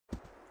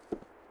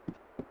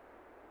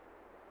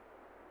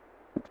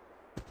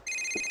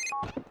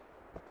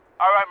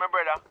Alright, my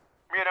brother.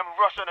 Me and them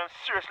Russian them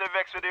seriously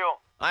vexed with you.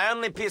 I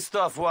only pissed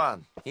off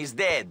one. He's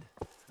dead.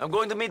 I'm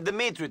going to meet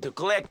Dimitri to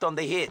collect on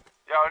the hit.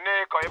 Yo,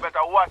 Niko, you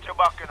better watch your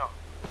back, you know.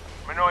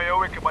 Me know you're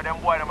wicked, but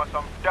them boy them are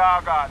some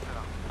dog ass, you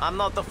know. I'm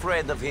not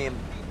afraid of him.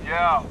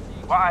 Yeah,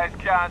 what eyes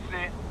can't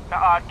see, the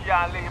heart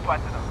can't leave at,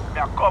 you know. Me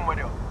I come with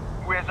you.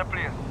 Where's the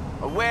place?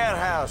 A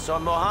warehouse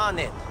on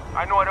Mohanet.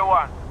 I know the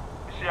one.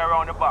 You see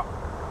around the back.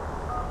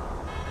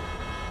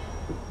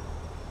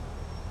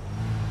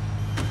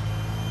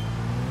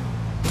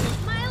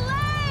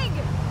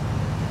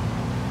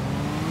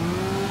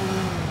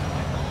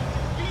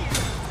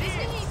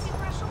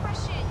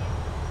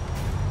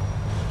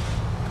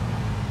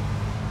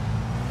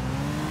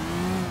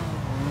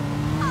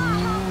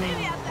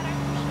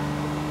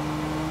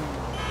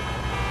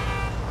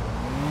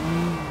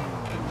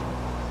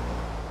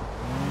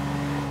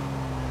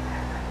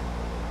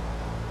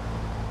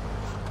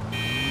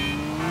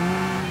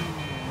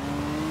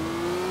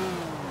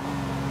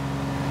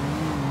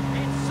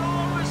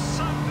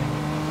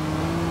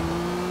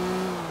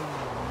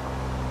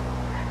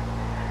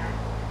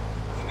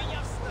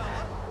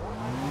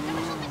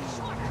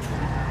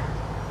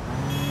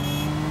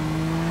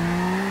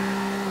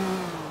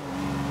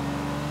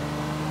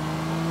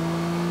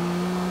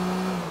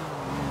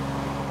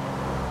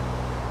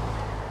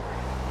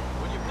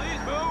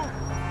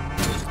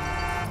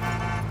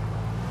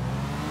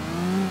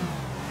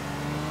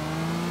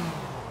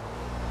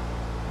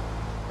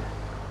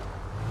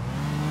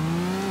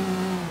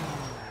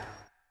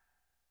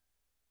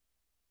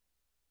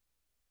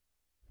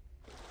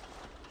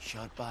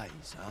 Sharp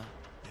eyes, huh?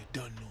 They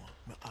don't know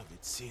me have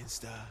it since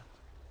the...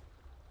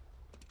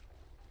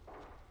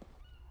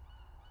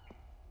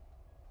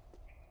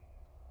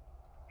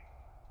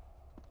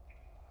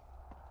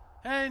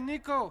 Hey,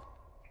 Niko.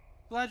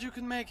 Glad you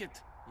can make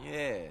it.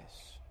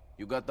 Yes.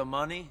 You got the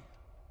money?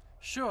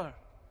 Sure.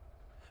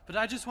 But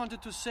I just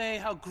wanted to say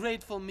how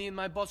grateful me and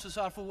my bosses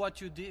are for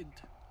what you did.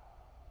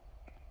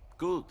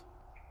 Good.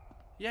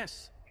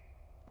 Yes.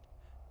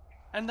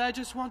 And I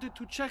just wanted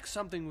to check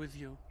something with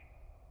you.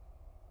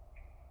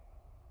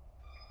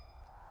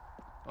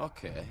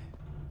 Okay.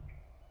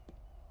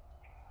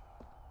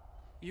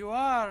 You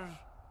are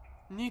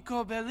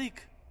Niko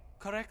Bellic,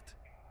 correct?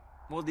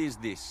 What is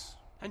this?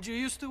 And you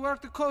used to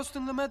work the coast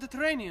in the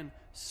Mediterranean,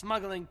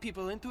 smuggling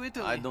people into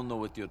Italy. I don't know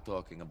what you're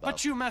talking about.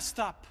 But you messed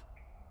up.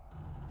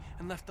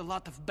 And left a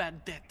lot of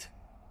bad debt.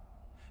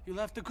 You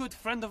left a good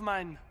friend of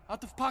mine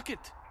out of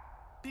pocket.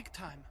 Big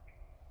time.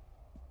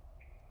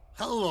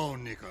 Hello,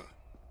 Niko.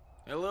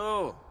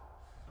 Hello,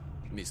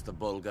 Mr.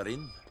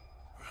 Bulgarin.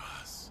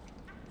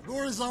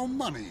 Where is our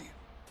money?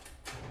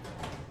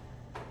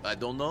 I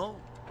don't know.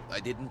 I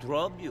didn't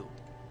rob you.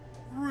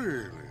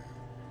 Really?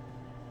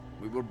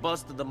 We were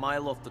busted a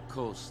mile off the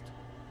coast.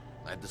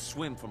 I had to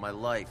swim for my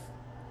life.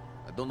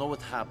 I don't know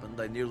what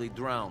happened. I nearly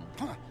drowned.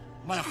 Huh.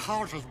 My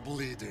heart is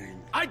bleeding.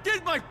 I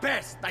did my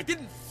best! I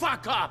didn't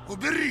fuck up!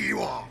 Убери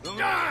его!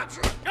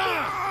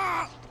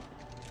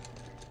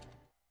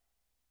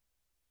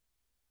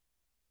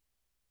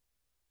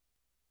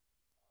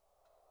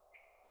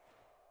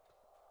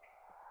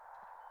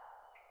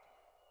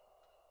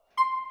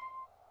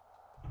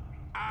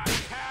 I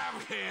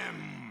have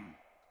him!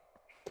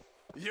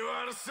 You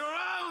are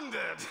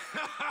surrounded!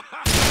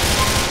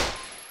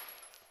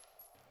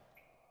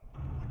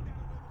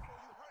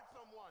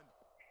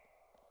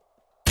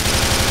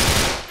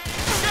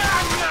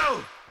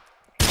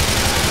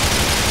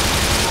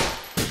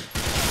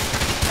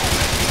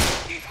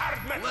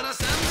 Let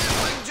us end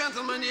this like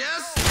gentlemen,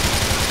 yes?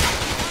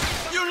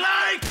 You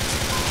like!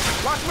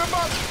 Watch me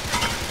back!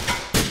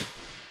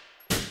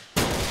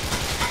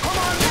 Come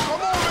on,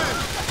 come on, man!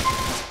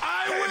 I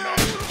will!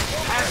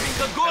 Having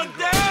a good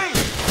day!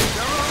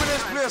 You're running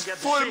this place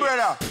full,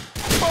 brother!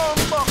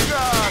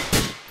 Bumbucker!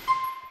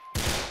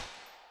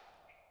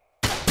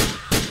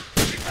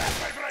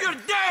 You're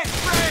dead,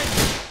 friend!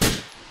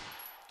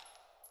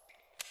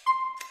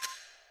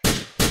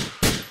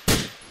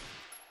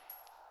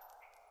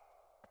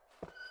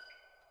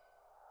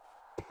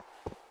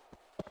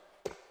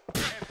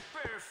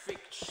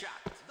 Perfect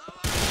shot.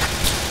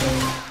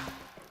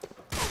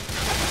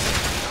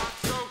 Not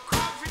so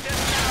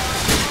confident now.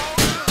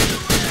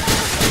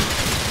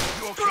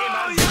 You okay,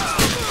 man?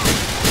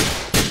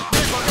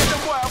 Niko, get the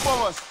boy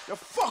above us! You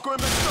fuck with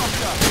me, stuff,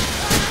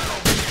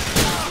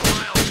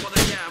 Smile for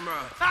the camera.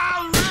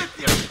 I'll rip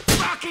your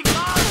fucking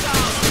arms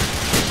out!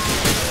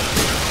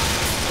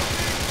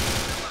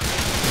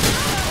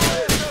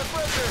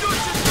 You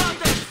should not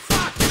have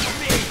fucked with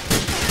me!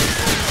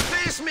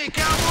 Face me,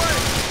 cowboy!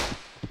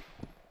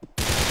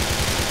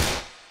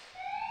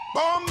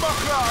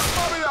 Bumbucker!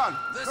 Babylon!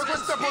 This Look what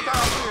is step out here. of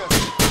our place!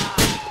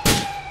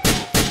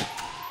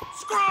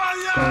 Screw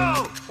you!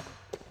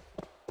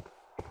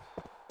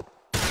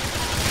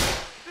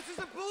 This is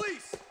the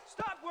police!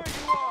 Stop where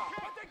you are!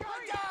 Get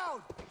down!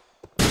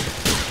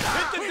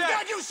 Hit the We've deck!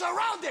 got you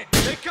surrounded!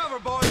 Take cover,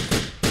 boys!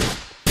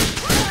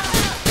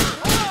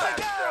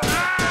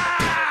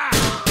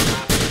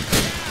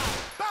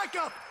 Back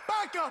up!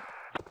 Back up!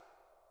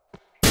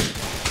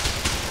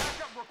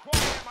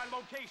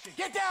 station.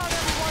 Get down,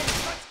 everyone!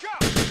 Let's go!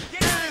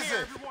 Get out of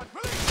here, everyone!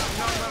 Release the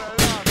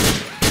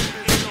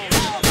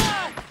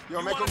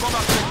Yo, make him go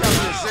back to the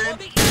cafe, see?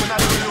 We're not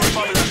doing no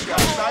fabulous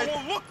guys, right?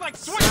 won't look like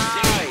sweat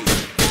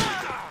cheese!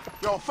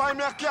 Yo, find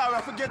me a car, we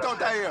have to get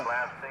out of here.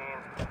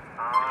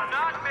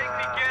 Not make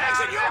me get out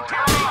Exit of your here.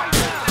 car right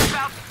now! It's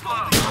about to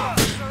blow.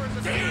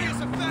 Serious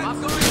offense!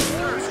 I'm going to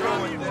search.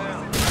 Going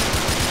down.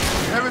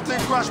 Everything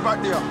crashed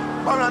back there.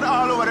 Babylon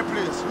all over the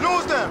place.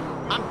 Lose them.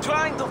 I'm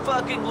trying to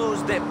fucking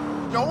lose them.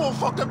 Yo, who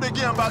fucked up the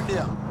game back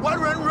there? What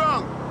went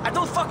wrong? I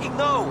don't fucking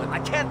know, and I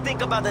can't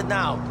think about it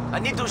now. I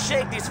need to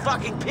shake these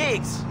fucking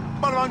pigs.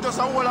 Babylon just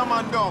a hold a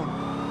man down.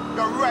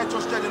 You're right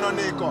to steady on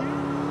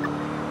Niko.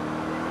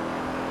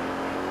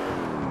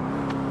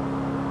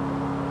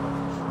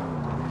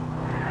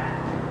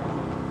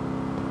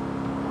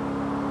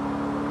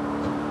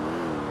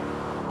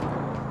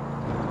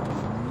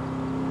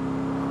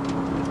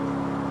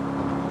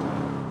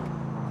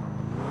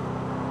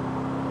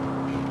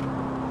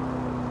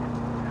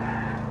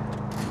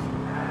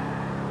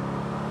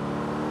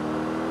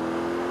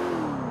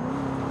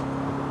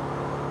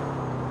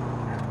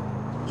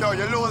 Yo,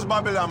 you lose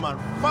Babylon,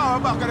 man. Far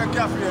back at the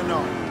cafe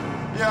now.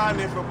 Yeah, I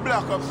need to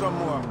block up some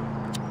more.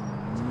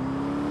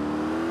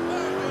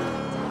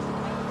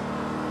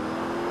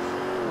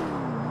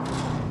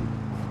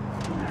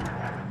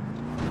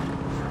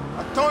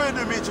 I told you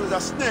Dimitri was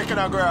a snake in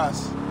the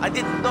grass. I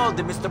didn't know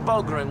that Mr.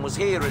 Bulgarin was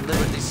here in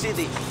Liberty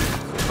City.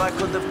 If I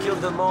could have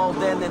killed them all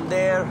then and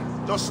there.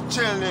 Just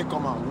chill,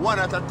 Niko, man. One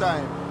at a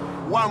time.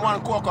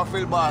 One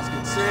coca-fill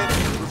basket,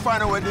 see? We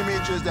find out where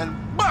Dimitri is, then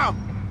BAM!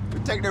 We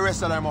take the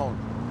rest of them out.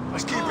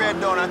 Just keep your head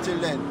down until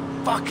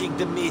then. Fucking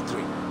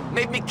Dimitri.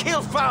 Made me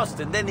kill Faust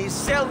and then he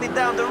sailed me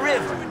down the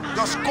river.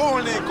 Just cool,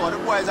 Niko. The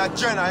boy is a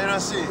general, you know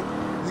see?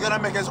 He's gonna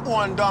make his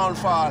own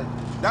downfall.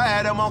 The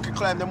higher the monkey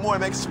climb, the more he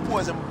makes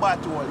expose him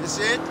battle. You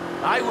see it?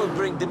 I will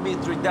bring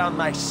Dimitri down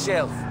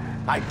myself.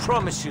 I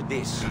promise you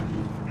this.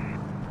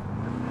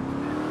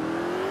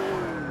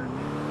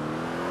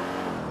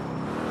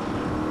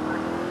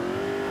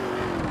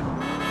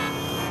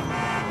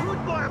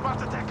 Rude boy about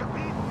to take a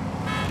beat.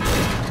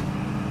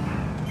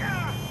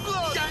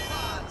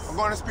 I'm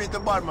gonna speak to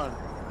Badman.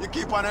 You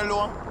keep on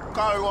alone,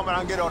 call your woman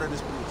and get out of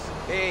this place.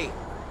 Hey,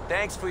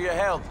 thanks for your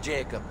help,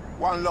 Jacob.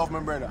 One love, my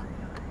brother.